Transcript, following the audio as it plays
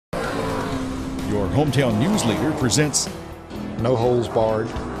Your hometown news leader presents No Holes Barred.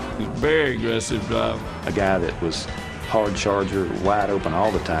 He's a very aggressive driver. A guy that was hard charger, wide open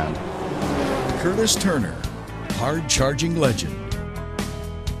all the time. Curtis Turner, hard charging legend.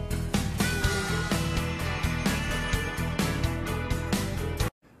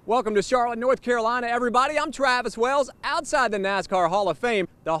 Welcome to Charlotte, North Carolina, everybody. I'm Travis Wells. Outside the NASCAR Hall of Fame,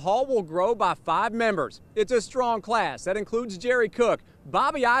 the hall will grow by 5 members. It's a strong class that includes Jerry Cook,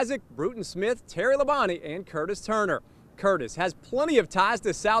 Bobby Isaac, Bruton Smith, Terry Labonte, and Curtis Turner. Curtis has plenty of ties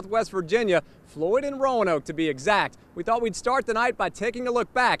to Southwest Virginia, Floyd and Roanoke to be exact. We thought we'd start the night by taking a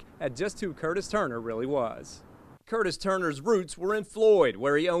look back at just who Curtis Turner really was. Curtis Turner's roots were in Floyd,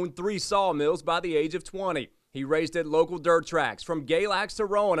 where he owned 3 sawmills by the age of 20. He raced at local dirt tracks from Galax to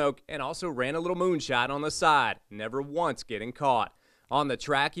Roanoke and also ran a little moonshine on the side, never once getting caught. On the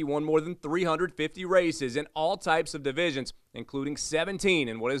track, he won more than 350 races in all types of divisions, including 17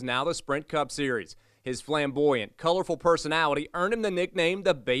 in what is now the Sprint Cup Series. His flamboyant, colorful personality earned him the nickname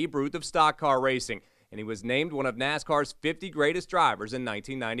the Babe Ruth of stock car racing, and he was named one of NASCAR's 50 greatest drivers in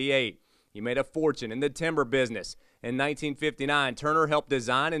 1998. He made a fortune in the timber business. In 1959, Turner helped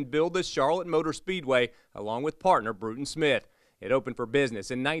design and build the Charlotte Motor Speedway along with partner Bruton Smith. It opened for business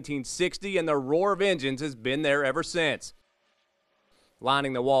in 1960, and the roar of engines has been there ever since.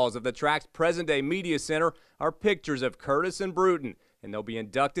 Lining the walls of the track's present-day media center are pictures of Curtis and Bruton, and they'll be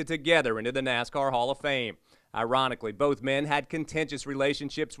inducted together into the NASCAR Hall of Fame. Ironically, both men had contentious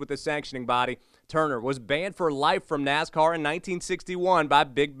relationships with the sanctioning body. Turner was banned for life from NASCAR in 1961 by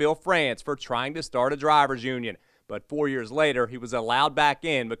Big Bill France for trying to start a drivers' union. But 4 years later, he was allowed back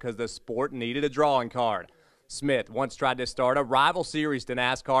in because the sport needed a drawing card. Smith once tried to start a rival series to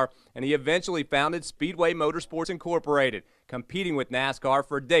NASCAR, and he eventually founded Speedway Motorsports Incorporated, competing with NASCAR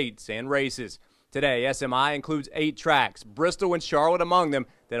for dates and races. Today, SMI includes 8 tracks, Bristol and Charlotte among them,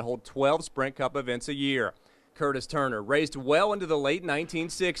 that hold 12 Sprint Cup events a year. Curtis Turner raced well into the late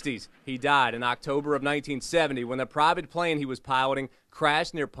 1960s. He died in October of 1970 when the private plane he was piloting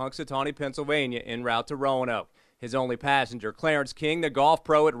crashed near Punxsutawney, Pennsylvania, en route to Roanoke. His only passenger, Clarence King, the golf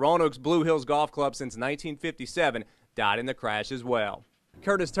pro at Roanoke's Blue Hills Golf Club since 1957, died in the crash as well.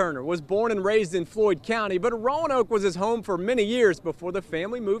 Curtis Turner was born and raised in Floyd County, but Roanoke was his home for many years before the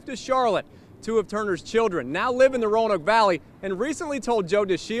family moved to Charlotte. 2 of Turner's children now live in the Roanoke Valley and recently told Joe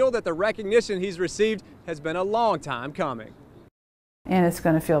DeShiel that the recognition he's received has been a long time coming. And it's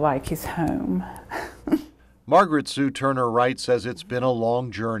going to feel like he's home. Margaret Sue Turner Wright says it's been a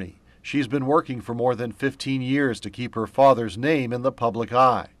long journey. She's been working for more than 15 years to keep her father's name in the public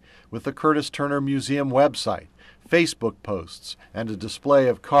eye, with the Curtis Turner Museum website, Facebook posts, and a display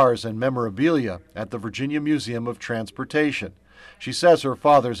of cars and memorabilia at the Virginia Museum of Transportation. She says her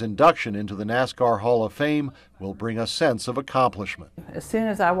father's induction into the NASCAR Hall of Fame will bring a sense of accomplishment. As soon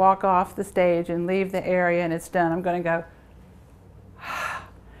as I walk off the stage and leave the area and it's done, I'm going to go,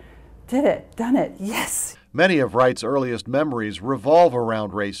 did it, done it, yes. Many of Wright's earliest memories revolve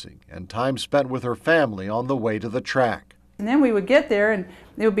around racing and time spent with her family on the way to the track. And then we would get there and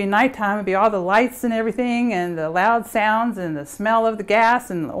it would be nighttime, it would be all the lights and everything and the loud sounds and the smell of the gas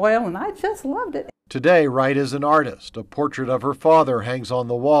and the oil, and I just loved it. Today, Wright is an artist. A portrait of her father hangs on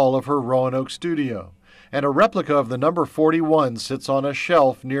the wall of her Roanoke studio, and a replica of the number 41 sits on a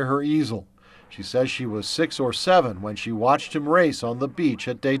shelf near her easel. She says she was 6 or 7 when she watched him race on the beach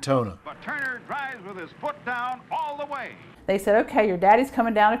at Daytona. But Turner drives with his foot down all the way. They said, okay, your daddy's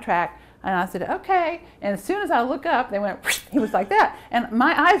coming down a track. And I said, okay. And as soon as I look up, they went, he was like that. And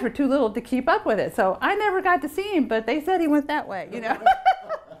my eyes were too little to keep up with it. So I never got to see him, but they said he went that way, you know.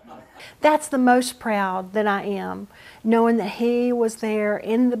 That's the most proud that I am, knowing that he was there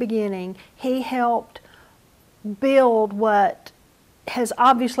in the beginning. He helped build what has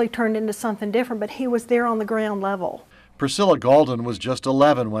obviously turned into something different, but he was there on the ground level. Priscilla Galden was just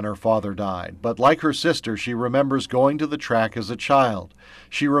 11 when her father died, but like her sister, she remembers going to the track as a child.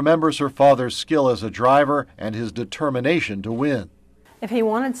 She remembers her father's skill as a driver and his determination to win. If he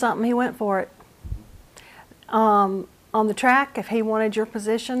wanted something, he went for it. On the track, if he wanted your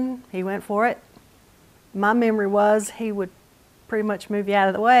position, he went for it. My memory was he would pretty much move you out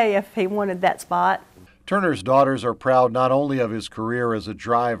of the way if he wanted that spot. Turner's daughters are proud not only of his career as a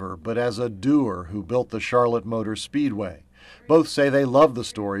driver, but as a doer who built the Charlotte Motor Speedway. Both say they love the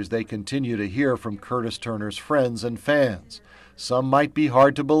stories they continue to hear from Curtis Turner's friends and fans. Some might be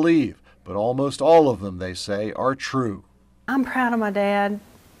hard to believe, but almost all of them, they say, are true. I'm proud of my dad.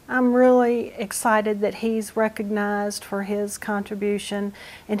 I'm really excited that he's recognized for his contribution,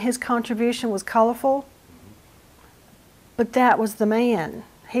 and his contribution was colorful, but that was the man.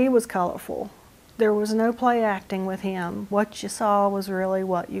 He was colorful. There was no play acting with him. What you saw was really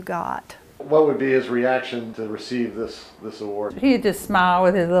what you got. What would be his reaction to receive this award? He'd just smile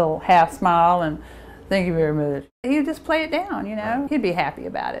with his little half smile and thank you very much. He'd just play it down, you know. He'd be happy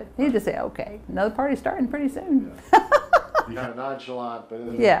about it. He'd just say, okay, another party's starting pretty soon. He's kind of nonchalant, but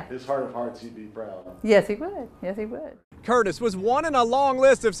in his heart of hearts, he'd be proud. Yes, he would. Yes, he would. Curtis was one in a long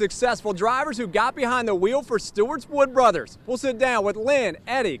list of successful drivers who got behind the wheel for Stewart's Wood Brothers. We'll sit down with Lynn,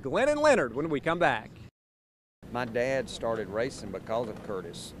 Eddie, Glenn, and Leonard when we come back. My dad started racing because of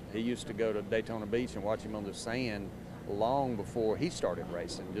Curtis. He used to go to Daytona Beach and watch him on the sand long before he started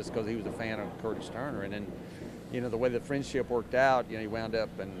racing, just because he was a fan of Curtis Turner. And then, you know, the way the friendship worked out, you know, he wound up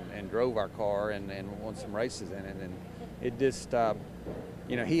and drove our car and won some races in it. And it just,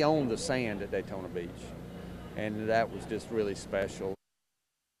 you know, he owned the sand at Daytona Beach. And that was just really special.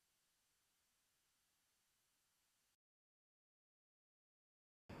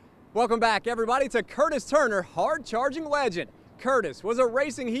 Welcome back, everybody, to Curtis Turner, hard-charging legend. Curtis was a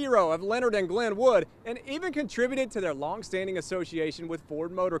racing hero of Leonard and Glenn Wood and even contributed to their long-standing association with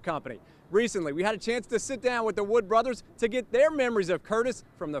Ford Motor Company. Recently, we had a chance to sit down with the Wood brothers to get their memories of Curtis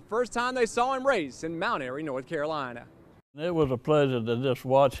from the first time they saw him race in Mount Airy, North Carolina. It was a pleasure to just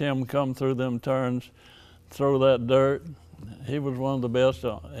watch him come through them turns, throw that dirt. He was one of the best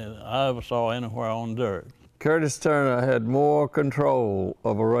I ever saw anywhere on dirt. Curtis Turner had more control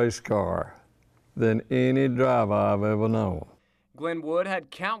of a race car than any driver I've ever known. Glenn Wood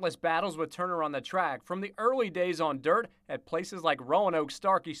had countless battles with Turner on the track, from the early days on dirt at places like Roanoke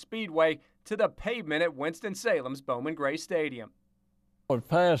Starkey Speedway to the pavement at Winston-Salem's Bowman Gray Stadium. I was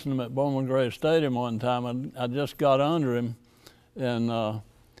passing him at Bowman Gray Stadium one time. I just got under him, and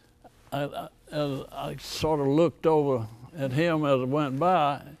I sort of looked over at him as I went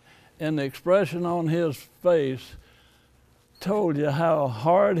by, and the expression on his face told you how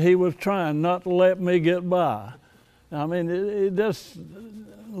hard he was trying not to let me get by. I mean, it just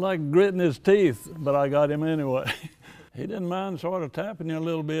like gritting his teeth, but I got him anyway. He didn't mind sort of tapping you a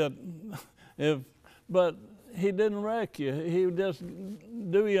little bit, but he didn't wreck you. He would just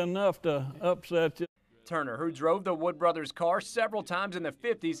do you enough to upset you. Turner, who drove the Wood brothers' car several times in the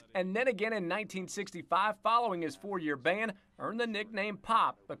 50s and then again in 1965 following his 4-year ban, earned the nickname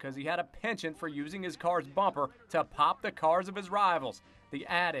Pop because he had a penchant for using his car's bumper to pop the cars of his rivals. The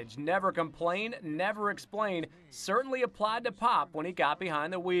adage, never complain, never explain, certainly applied to Pop when he got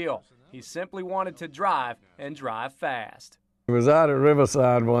behind the wheel. He simply wanted to drive and drive fast. He was out at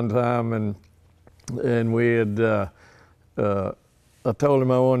Riverside one time, and we had I told him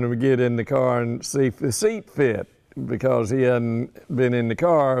I wanted to get in the car and see if the seat fit, because he hadn't been in the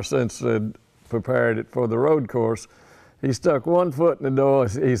car since they'd prepared it for the road course. He stuck one foot in the door.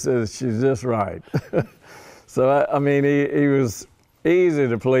 He says, "She's just right." So, I mean, he was easy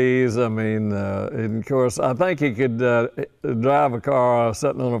to please. I mean, and of course, I think he could drive a car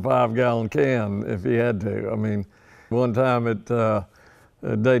sitting on a 5-gallon can if he had to. I mean, one time at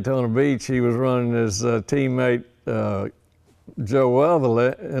Daytona Beach, he was running his teammate, Joe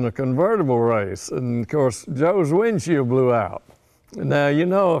Weatherly, in a convertible race, and of course Joe's windshield blew out. Now, you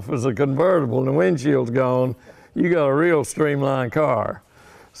know, if it's a convertible and the windshield's gone, you got a real streamlined car.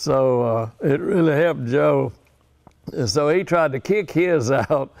 So it really helped Joe. So he tried to kick his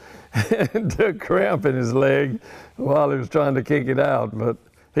out and took cramp in his leg while he was trying to kick it out, but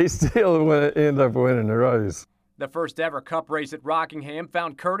he still ended up winning the race. The first ever Cup race at Rockingham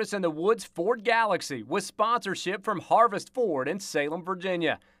found Curtis in the Woods Ford Galaxy with sponsorship from Harvest Ford in Salem,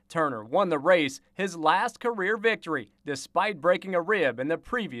 Virginia. Turner won the race, his last career victory, despite breaking a rib in the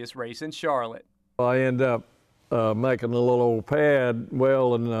previous race in Charlotte. I ended up making a little old pad,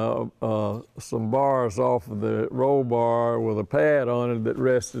 welding some bars off of the roll bar with a pad on it that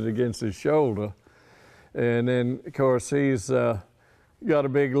rested against his shoulder. And then, of course, he's got a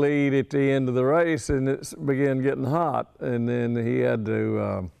big lead at the end of the race, and it began getting hot, and then he had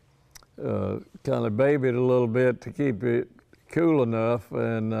to kind of baby it a little bit to keep it cool enough.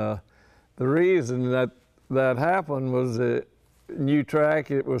 And the reason that happened was a new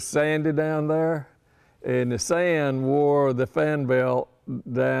track. It was sandy down there, and the sand wore the fan belt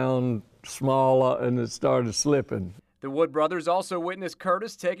down smaller, and it started slipping. The Wood brothers also witnessed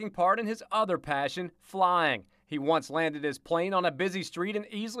Curtis taking part in his other passion, flying. He once landed his plane on a busy street in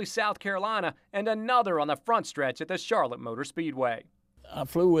Easley, South Carolina, and another on the front stretch at the Charlotte Motor Speedway. I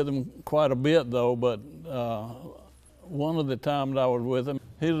flew with him quite a bit, though, but one of the times I was with him,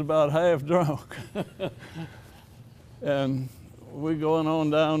 he was about half drunk. And we going on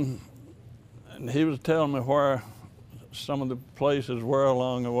down, and he was telling me where some of the places were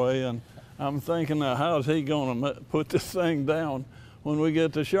along the way, and I'm thinking, now, how's he going to put this thing down when we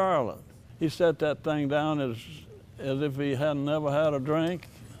get to Charlotte? He set that thing down as if he hadn't never had a drink,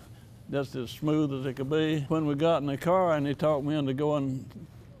 just as smooth as it could be. When we got in the car and he talked me into going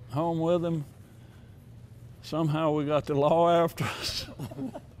home with him, somehow we got the law after us.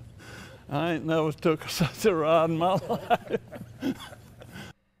 I ain't never took such a ride in my life.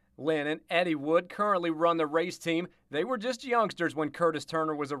 Lynn and Eddie Wood currently run the race team. They were just youngsters when Curtis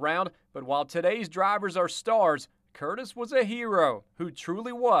Turner was around, but while today's drivers are stars, Curtis was a hero who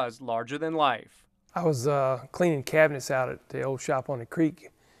truly was larger than life. I was cleaning cabinets out at the old shop on the creek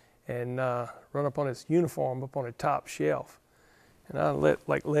and run up on his uniform up on the top shelf. And I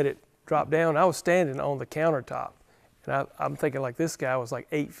let it drop down. I was standing on the countertop. And I'm thinking like this guy was like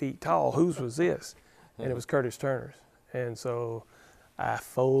 8 feet tall. Whose was this? And it was Curtis Turner's. And so I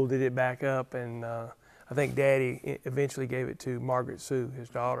folded it back up, and I think Daddy eventually gave it to Margaret Sue, his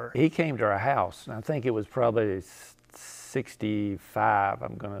daughter. He came to our house, and I think it was probably 65,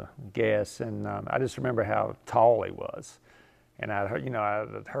 I'm gonna guess, and I just remember how tall he was. And I'd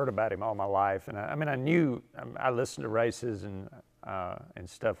heard about him all my life, and I knew, I listened to races and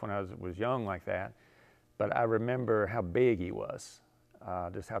stuff when I was young like that, but I remember how big he was,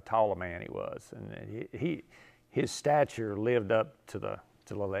 just how tall a man he was, and his stature lived up to the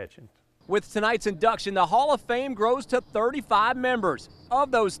legend. With tonight's induction, the Hall of Fame grows to 35 members.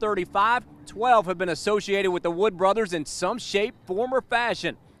 Of those 35, 12 have been associated with the Wood brothers in some shape, form, or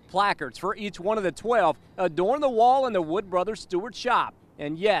fashion. Placards for each one of the 12 adorn the wall in the Wood brothers steward shop.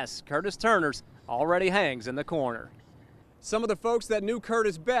 And yes, Curtis Turner's already hangs in the corner. Some of the folks that knew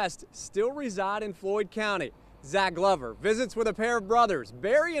Curtis best still reside in Floyd County. Zach Glover visits with a pair of brothers,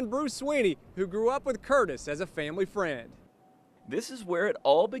 Barry and Bruce Sweeney, who grew up with Curtis as a family friend. This is where it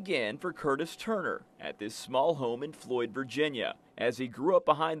all began for Curtis Turner, at this small home in Floyd, Virginia. As he grew up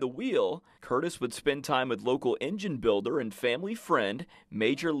behind the wheel, Curtis would spend time with local engine builder and family friend,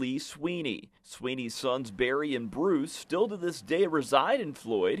 Major Lee Sweeney. Sweeney's sons Barry and Bruce still to this day reside in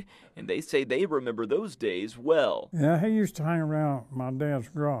Floyd, and they say they remember those days well. Yeah, he used to hang around my dad's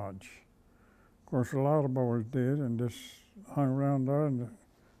garage. Of course, a lot of boys did, and just hung around there and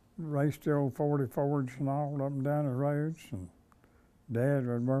raced the old 40 Fords and all up and down the roads, and Dad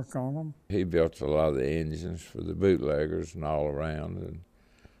would work on them. He built a lot of the engines for the bootleggers and all around, and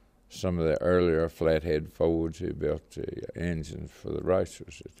some of the earlier flathead Fords, he built the engines for the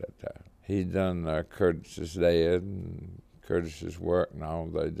racers at that time. He'd done Curtis's dad and Curtis's work and all.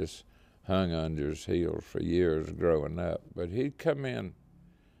 They just hung under his heels for years growing up. But he'd come in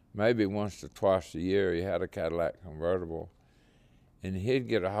maybe once or twice a year. He had a Cadillac convertible, and he'd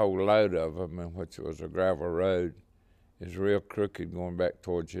get a whole load of them, in which was a gravel road. It's real crooked going back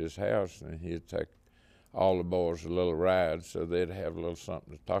towards his house, and he'd take all the boys a little ride so they'd have a little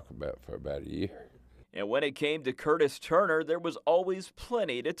something to talk about for about a year. And when it came to Curtis Turner, there was always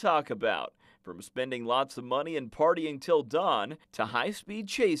plenty to talk about. From spending lots of money and partying till dawn to high-speed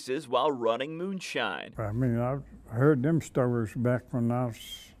chases while running moonshine. I mean, I've heard them stories back when I was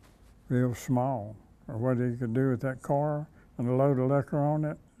real small, or what he could do with that car and a load of liquor on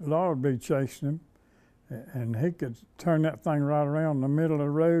it. The law would be chasing him, and he could turn that thing right around in the middle of the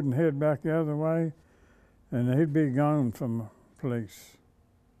road and head back the other way, and he'd be gone from the police.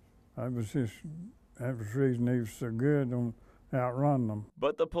 That was the reason he was so good on outrunning them.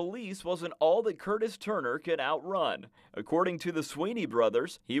 But the police wasn't all that Curtis Turner could outrun. According to the Sweeney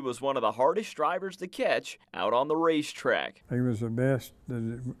brothers, he was one of the hardest drivers to catch out on the racetrack. He was the best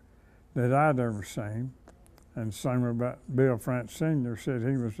that I'd ever seen. And same about Bill France Sr. said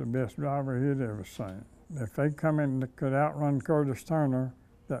he was the best driver he'd ever seen. If they come in that could outrun Curtis Turner,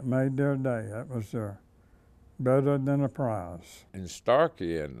 that made their day. That was better than a prize. In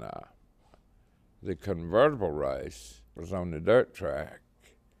Starkey, in the convertible race was on the dirt track,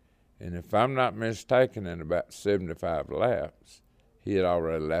 and if I'm not mistaken, in about 75 laps, he had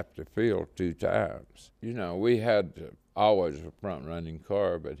already lapped the field 2 times. You know, we had always a front-running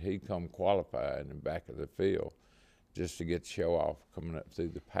car, but he'd come qualified in the back of the field just to get the show off coming up through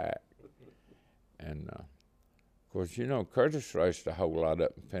the pack. And of course, you know, Curtis raced a whole lot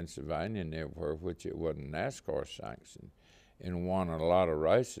up in Pennsylvania and everywhere, which it wasn't NASCAR sanctioned, and won a lot of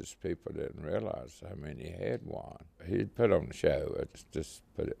races. People didn't realize how many he had won. He'd put on the show, let's just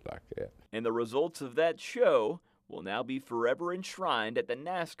put it like that. And the results of that show will now be forever enshrined at the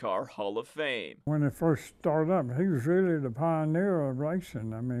NASCAR Hall of Fame. When it first started up, he was really the pioneer of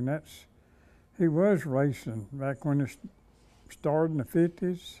racing. I mean, he was racing back when it started in the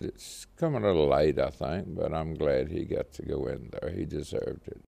 50s. It's come a little late, I think, but I'm glad he got to go in there. He deserved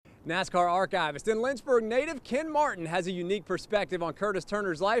it. NASCAR archivist and Lynchburg native Ken Martin has a unique perspective on Curtis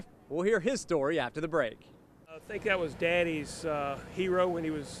Turner's life. We'll hear his story after the break. I think that was Daddy's hero when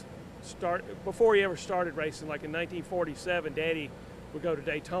he was before he ever started racing, like in 1947. Daddy we go to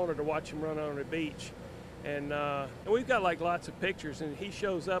Daytona to watch him run on the beach. And we've got like lots of pictures, and he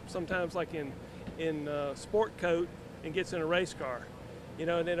shows up sometimes like in sport coat and gets in a race car. You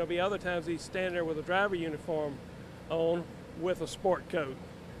know, and then there'll be other times he's standing there with a driver uniform on with a sport coat.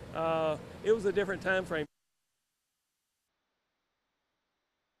 It was a different time frame.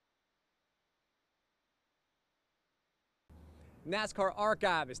 NASCAR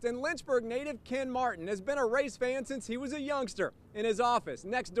archivist and Lynchburg native Ken Martin has been a race fan since he was a youngster. In his office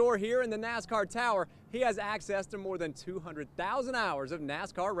next door here in the NASCAR Tower, he has access to more than 200,000 hours of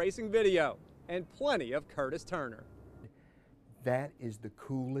NASCAR racing video and plenty of Curtis Turner. That is the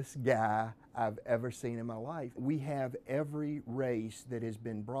coolest guy I've ever seen in my life. We have every race that has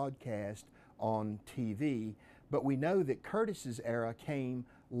been broadcast on TV, but we know that Curtis's era came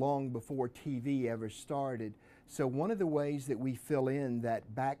long before TV ever started. So one of the ways that we fill in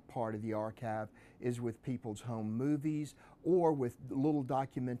that back part of the archive is with people's home movies or with little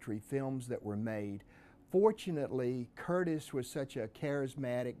documentary films that were made. Fortunately, Curtis was such a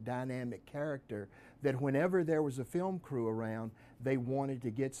charismatic, dynamic character that whenever there was a film crew around, they wanted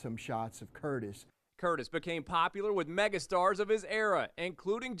to get some shots of Curtis. Curtis became popular with megastars of his era,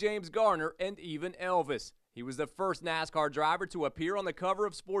 including James Garner and even Elvis. He was the first NASCAR driver to appear on the cover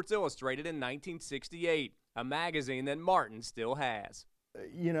of Sports Illustrated in 1968, a magazine that Martin still has.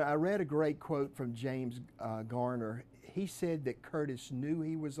 You know, I read a great quote from James Garner. He said that Curtis knew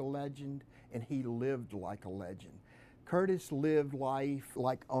he was a legend and he lived like a legend. Curtis lived life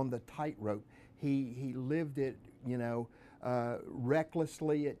like on the tightrope. He lived it, you know,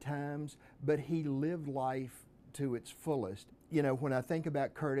 recklessly at times, but he lived life to its fullest. You know, when I think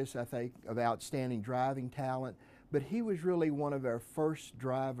about Curtis, I think of outstanding driving talent, but he was really one of our first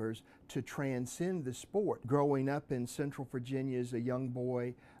drivers to transcend the sport. Growing up in Central Virginia as a young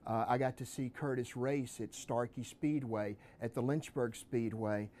boy, I got to see Curtis race at Starkey Speedway, at the Lynchburg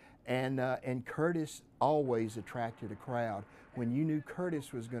Speedway, and Curtis always attracted a crowd. When you knew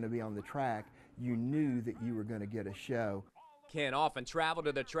Curtis was going to be on the track, you knew that you were going to get a show. Ken often traveled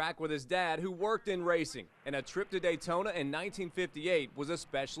to the track with his dad, who worked in racing, and a trip to Daytona in 1958 was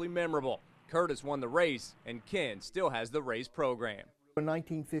especially memorable. Curtis won the race, and Ken still has the race program. In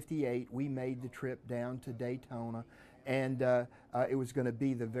 1958, we made the trip down to Daytona, and it was going to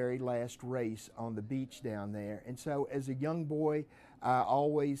be the very last race on the beach down there. And so as a young boy, I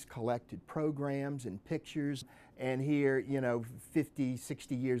always collected programs and pictures, and here, you know, 50,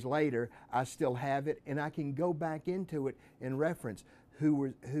 60 years later, I still have it, and I can go back into it and reference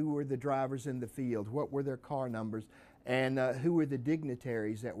who were the drivers in the field, what were their car numbers, and who were the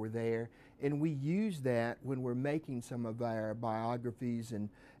dignitaries that were there. And we use that when we're making some of our biographies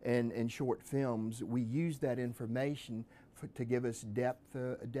and short films. We use that information to give us depth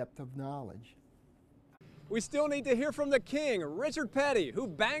of knowledge. We still need to hear from the king, Richard Petty, who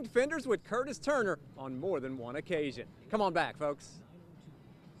banged fenders with Curtis Turner on more than one occasion. Come on back, folks.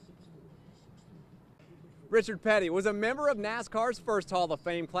 Richard Petty was a member of NASCAR's first Hall of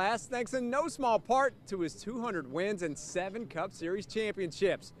Fame class, thanks in no small part to his 200 wins and 7 Cup Series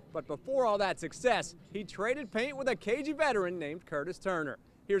championships. But before all that success, he traded paint with a cagey veteran named Curtis Turner.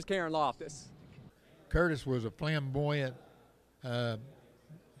 Here's Karen Loftus. Curtis was a flamboyant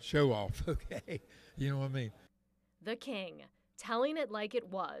show-off, okay? You know what I mean? The king, telling it like it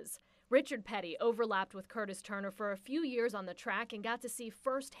was. Richard Petty overlapped with Curtis Turner for a few years on the track and got to see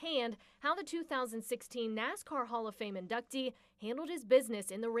firsthand how the 2016 NASCAR Hall of Fame inductee handled his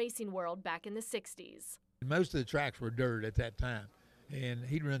business in the racing world back in the 60s. Most of the tracks were dirt at that time, and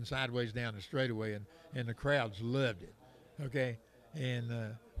he'd run sideways down the straightaway, and the crowds loved it, okay?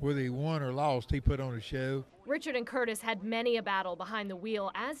 And whether he won or lost, he put on a show. Richard and Curtis had many a battle behind the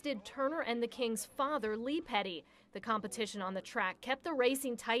wheel, as did Turner and the King's father, Lee Petty. The competition on the track kept the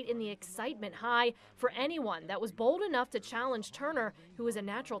racing tight and the excitement high for anyone that was bold enough to challenge Turner, who was a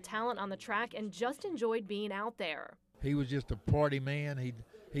natural talent on the track and just enjoyed being out there. He was just a party man.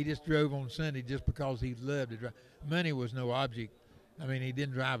 He just drove on Sunday just because he loved to drive. Money was no object. I mean, he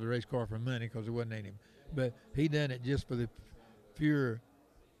didn't drive a race car for money because there wasn't any, but he done it just for the pure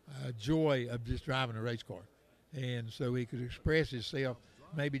joy of just driving a race car. And so he could express himself.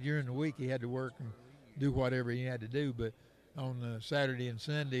 Maybe during the week he had to work and do whatever he had to do, but on Saturday and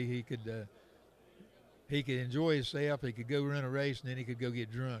Sunday he could enjoy himself. He could go run a race, and then he could go get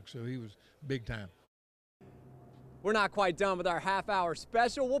drunk. So he was big time. We're not quite done with our half-hour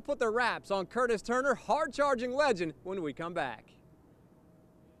special. We'll put the wraps on Curtis Turner, hard-charging legend, when we come back.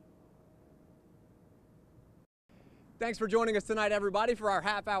 Thanks for joining us tonight, everybody, for our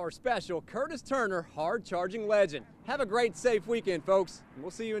half-hour special, Curtis Turner, hard-charging legend. Have a great, safe weekend, folks, and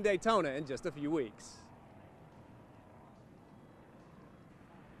we'll see you in Daytona in just a few weeks.